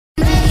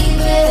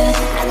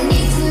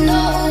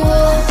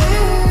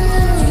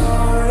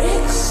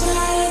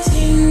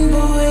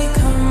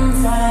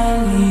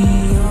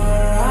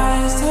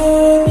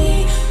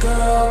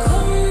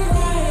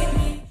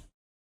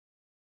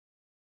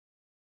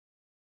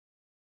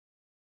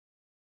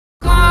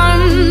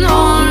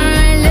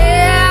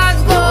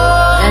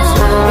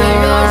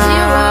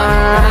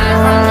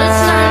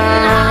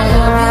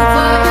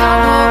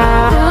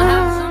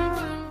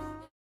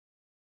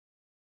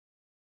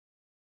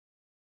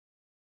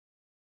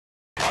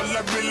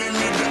I really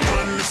need to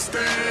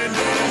understand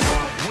is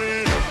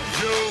when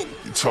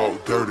you talk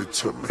dirty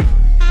to me.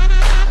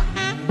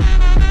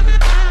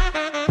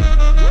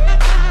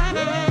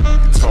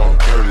 You talk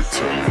dirty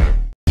to me.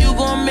 You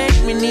gon' make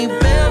me need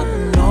bail,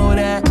 you know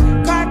that.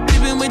 Caught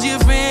creeping with your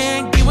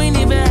friend, you ain't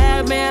even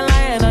have man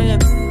lying on you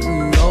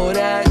know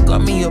that.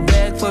 Got me a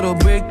bag for the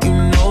brick, you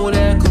know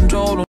that.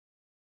 Control.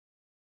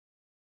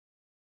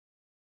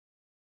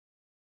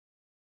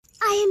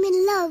 I am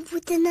in love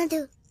with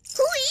another.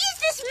 Who is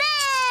this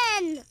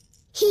man?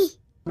 He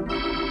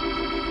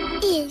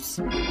is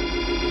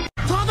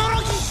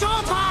todoroki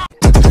showtime.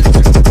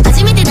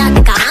 初めてだっ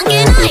て関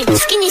係ない。好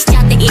きにしち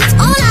ゃって It's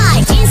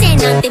alright。人生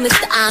なんてむずっ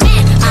と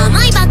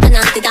甘いばっか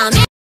なんてダ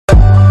メ。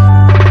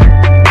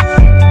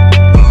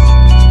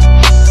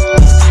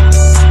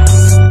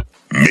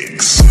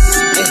Mix.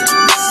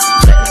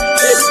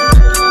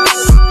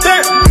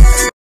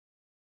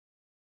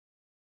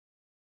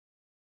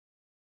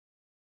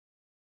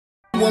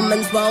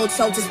 Woman's world,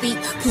 so to speak.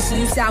 Pussy,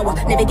 you sour.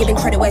 Never giving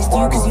credit where it's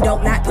due, cause you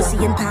don't like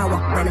pussy in power.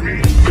 Tell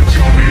me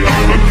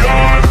I'm a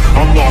god,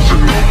 I'm lost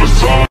in the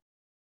facade.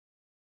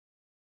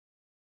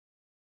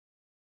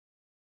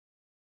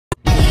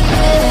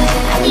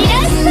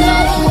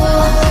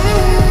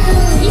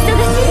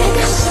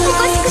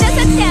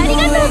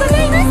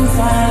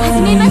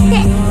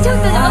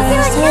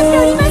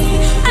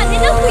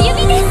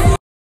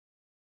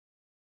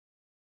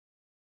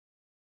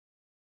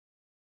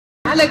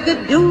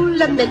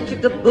 Alagadoola,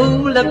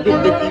 mechicaboola,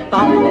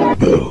 bibbidi-bop.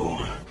 Boo.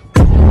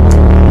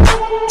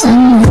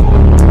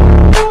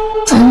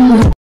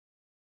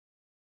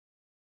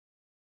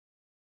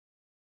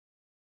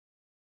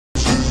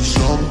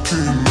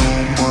 Something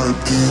on my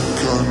dick,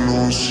 I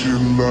know she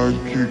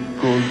like it,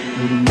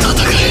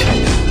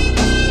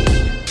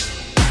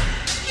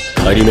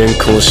 仮面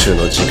講習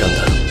の時間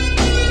だ。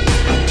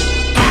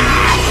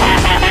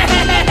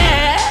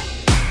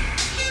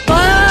バ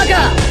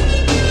カ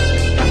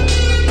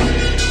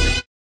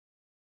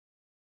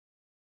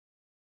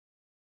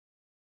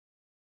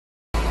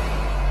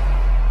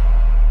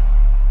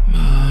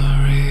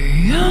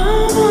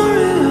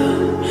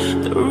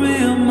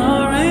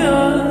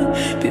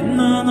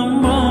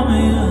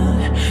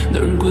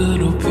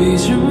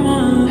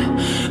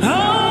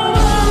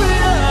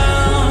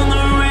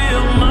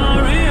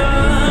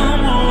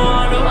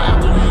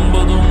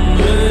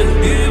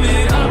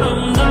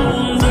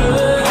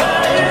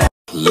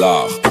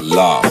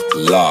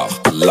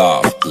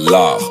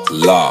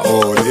！love.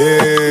 Oh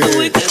yeah.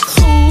 We could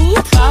cool,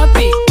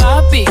 papi,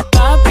 papi,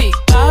 papi,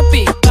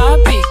 papi,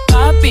 papi,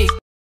 papi.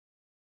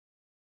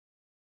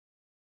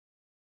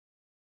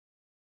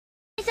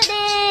 で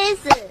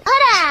す。ほ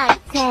ら、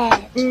先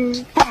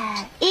輩。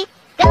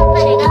頑張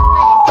れ頑張れ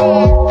先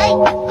輩。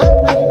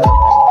頑張れ頑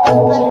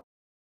張れ。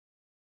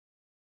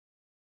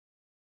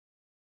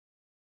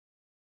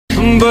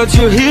But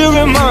you're here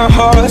in my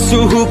heart,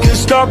 so who can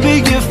stop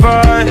me if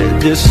I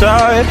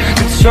decide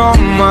it's all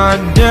my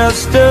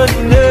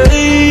destiny?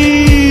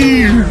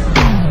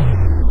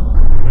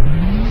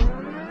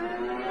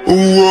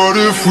 What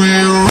if we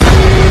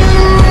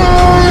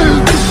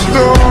rewrite the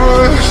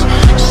stars?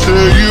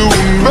 Say you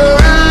were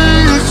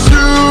made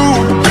to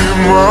be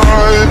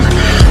mine.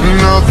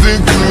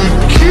 Nothing could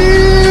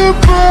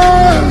keep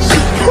us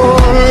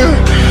apart.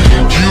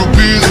 You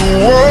be the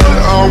one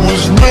I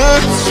was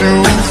meant to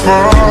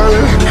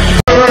find.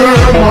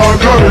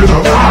 Macarena,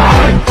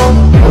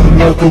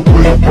 tu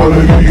cuerpo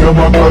alegría,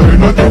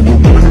 Macarena, que tu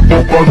cuerpo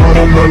para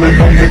dar la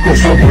alegría y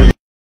cosas buenas.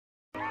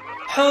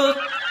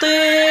 حطي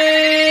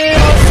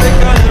راسك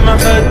على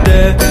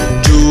المخدة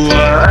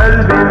جوا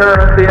قلبي ما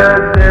في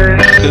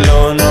قدك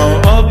لونه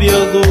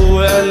أبيض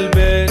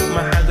وقلبك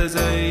ما حدا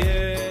زيك.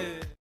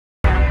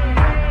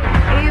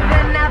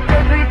 Even after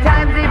 3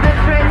 times he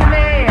betrays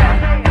me.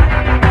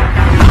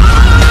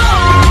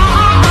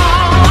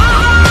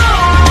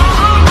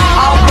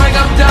 I'll break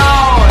 'em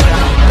down,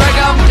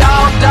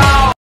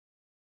 down.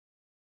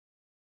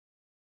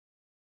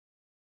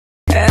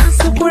 En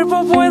su cuerpo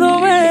puedo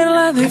ver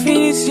la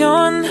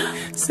definición.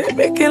 Se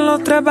ve que lo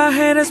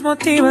trabajé es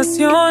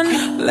motivación.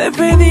 Le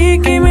pedí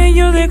que me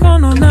ayude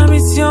con una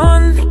visión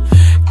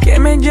que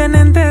me llene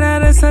entera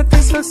de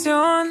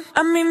satisfacción.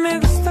 A mí me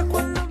gusta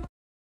cuando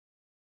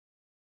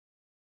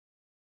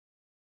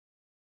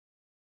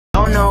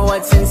don't know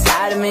what's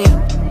inside of me.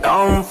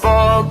 Don't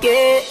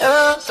forget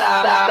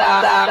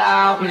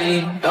about me.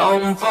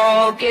 Don't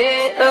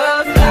forget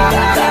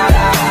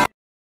about.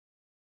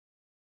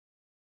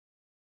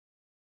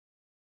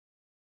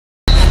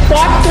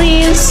 Walk,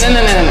 please.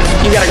 No.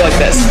 You gotta go like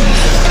this.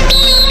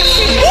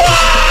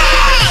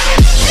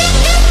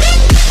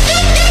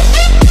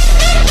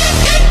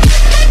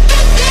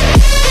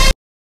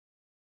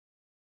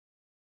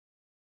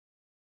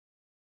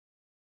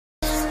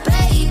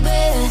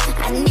 Baby,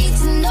 I need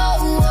to know.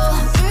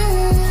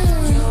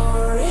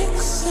 You're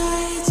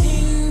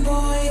exciting,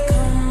 boy,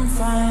 come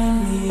find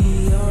me.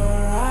 Your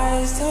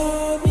eyes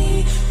told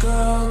me,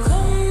 girl,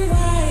 come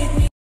ride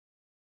me.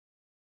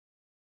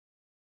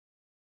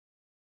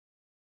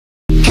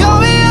 Call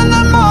me in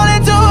the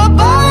morning to a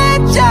bar.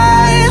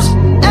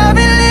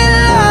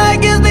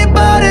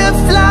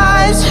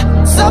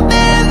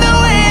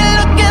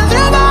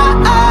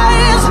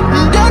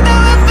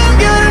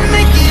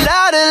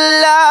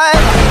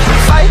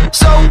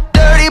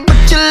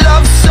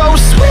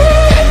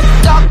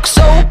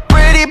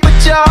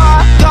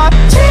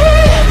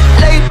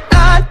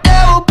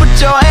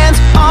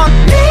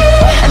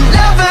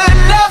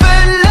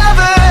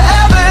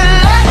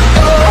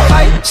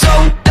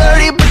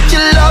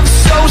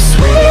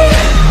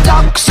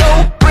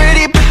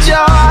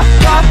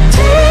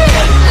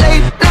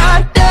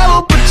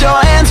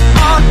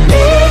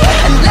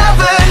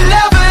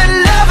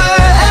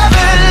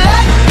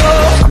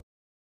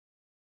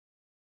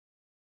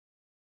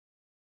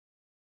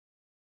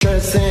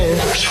 dancing.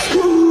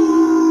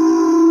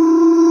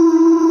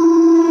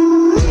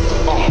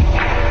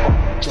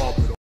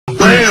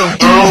 Damn,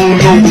 I don't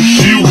know what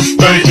she was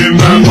thinking,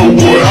 I know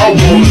what I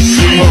wanna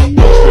see.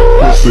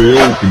 Bust it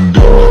open,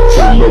 dog,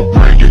 tell her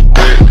bring it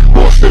back.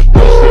 Bust it,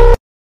 bust it.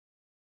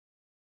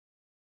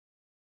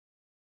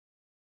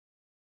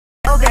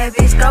 Go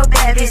babies, go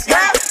babies, go.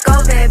 Go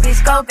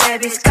babies, go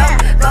babies, go.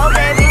 Go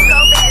babies, go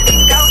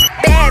babies, go.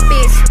 Bad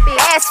bitch,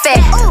 ass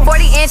fat.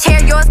 40-inch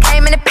hair, yours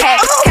came in a pack.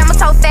 Camel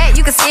toe fat,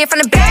 you can see it from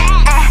the back.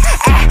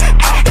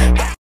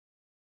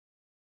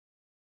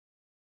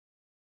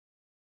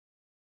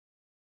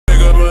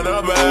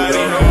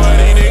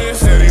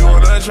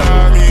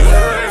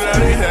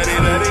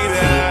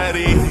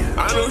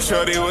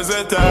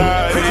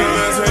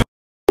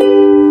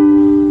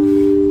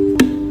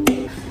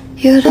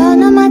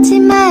 유로는 마지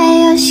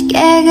마요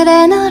쉽게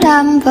그래 널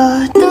안 보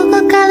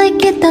누가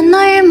가리켰던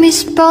널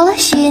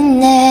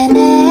미스볼라시네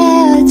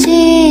내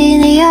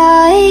우진이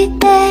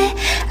여의때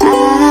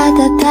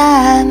아더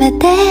다음에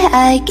때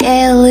I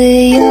get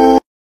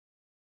you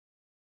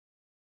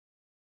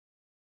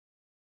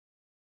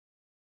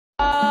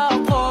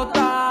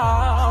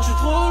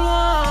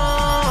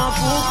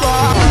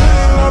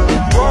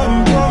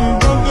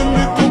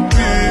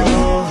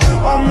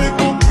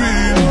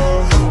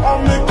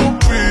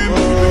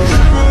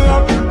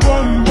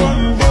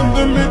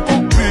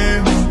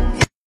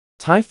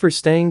Time for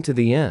staying to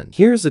the end.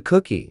 Here's a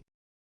cookie.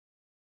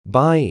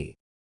 Bye.